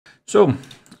So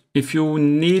if you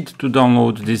need to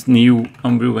download this new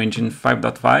Unreal Engine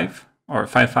 5.5 or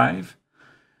 5.5,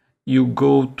 you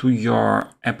go to your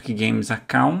Epic Games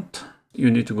account.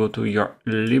 You need to go to your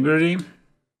library,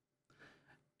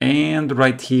 and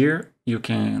right here you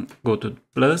can go to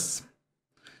plus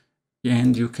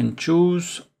and you can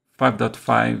choose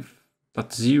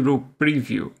 5.5.0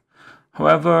 preview.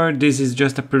 However, this is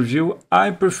just a preview.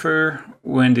 I prefer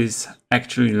when this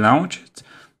actually launched,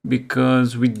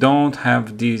 because we don't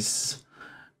have these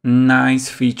nice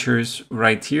features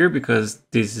right here, because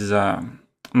this is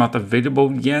not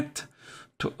available yet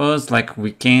to us. Like,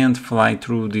 we can't fly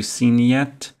through the scene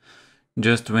yet,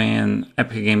 just when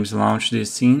Epic Games launch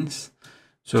these scenes.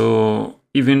 So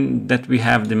even that we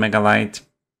have the Megalite,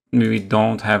 we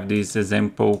don't have this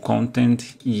example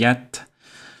content yet.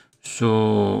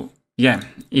 So yeah,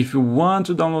 if you want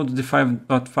to download the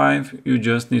 5.5, you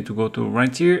just need to go to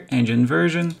right here, engine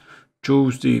version,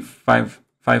 choose the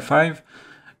 5.5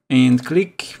 and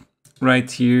click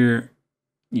right here.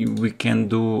 We can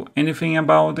do anything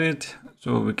about it.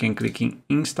 So we can click in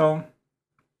install.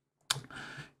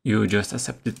 You just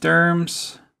accept the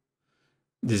terms.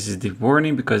 This is the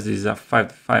warning because this is a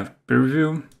 5.5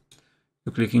 preview.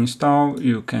 You click install,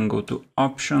 you can go to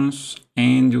options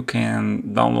and you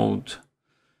can download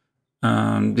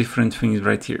different things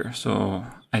right here. So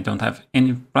I don't have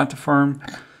any platform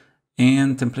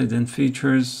and template and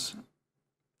features.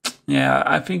 Yeah,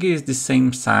 I think it's the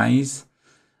same size.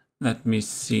 Let me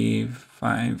see,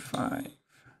 5.5.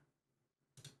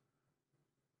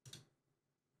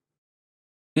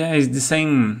 Yeah, it's the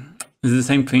same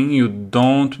thing. You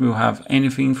will have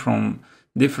anything from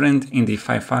different in the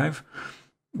 5.5.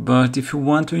 But if you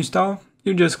want to install,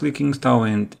 you just click install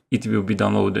and it will be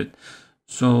downloaded.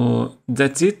 So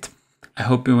that's it. I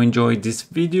hope you enjoyed this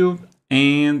video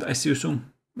and I see you soon.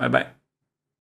 Bye bye.